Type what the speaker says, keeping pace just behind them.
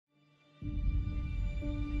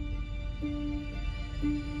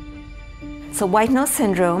So white nose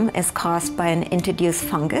syndrome is caused by an introduced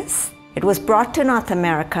fungus. It was brought to North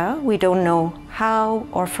America. We don't know how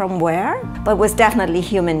or from where, but was definitely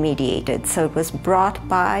human mediated. So it was brought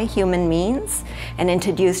by human means and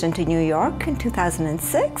introduced into New York in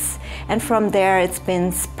 2006. And from there, it's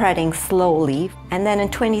been spreading slowly. And then in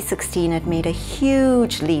 2016, it made a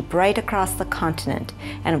huge leap right across the continent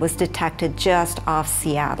and was detected just off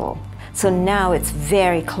Seattle. So now it's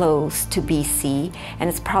very close to BC, and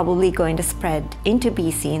it's probably going to spread into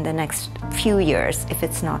BC in the next few years if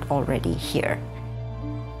it's not already here.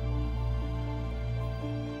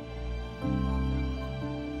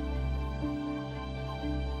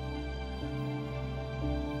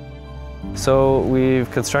 So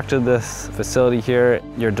we've constructed this facility here.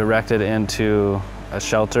 You're directed into a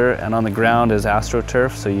shelter, and on the ground is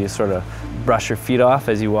AstroTurf, so you sort of brush your feet off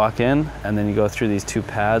as you walk in, and then you go through these two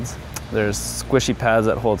pads. There's squishy pads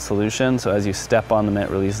that hold solution, so as you step on them, it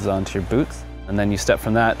releases onto your boots. And then you step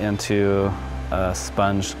from that into a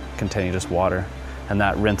sponge containing just water, and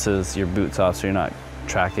that rinses your boots off so you're not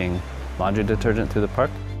tracking laundry detergent through the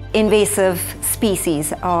park. Invasive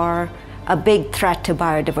species are a big threat to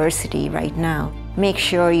biodiversity right now. Make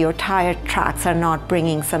sure your tire tracks are not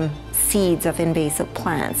bringing some seeds of invasive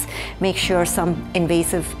plants. Make sure some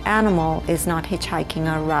invasive animal is not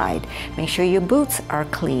hitchhiking a ride. Make sure your boots are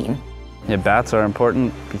clean. Yeah, bats are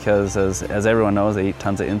important because as everyone knows, they eat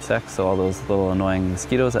tons of insects, so all those little annoying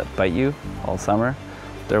mosquitoes that bite you all summer.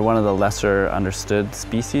 They're one of the lesser understood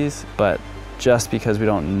species, but just because we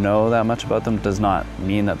don't know that much about them does not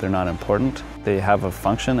mean that they're not important. They have a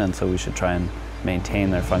function, and so we should try and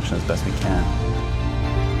maintain their function as best we can.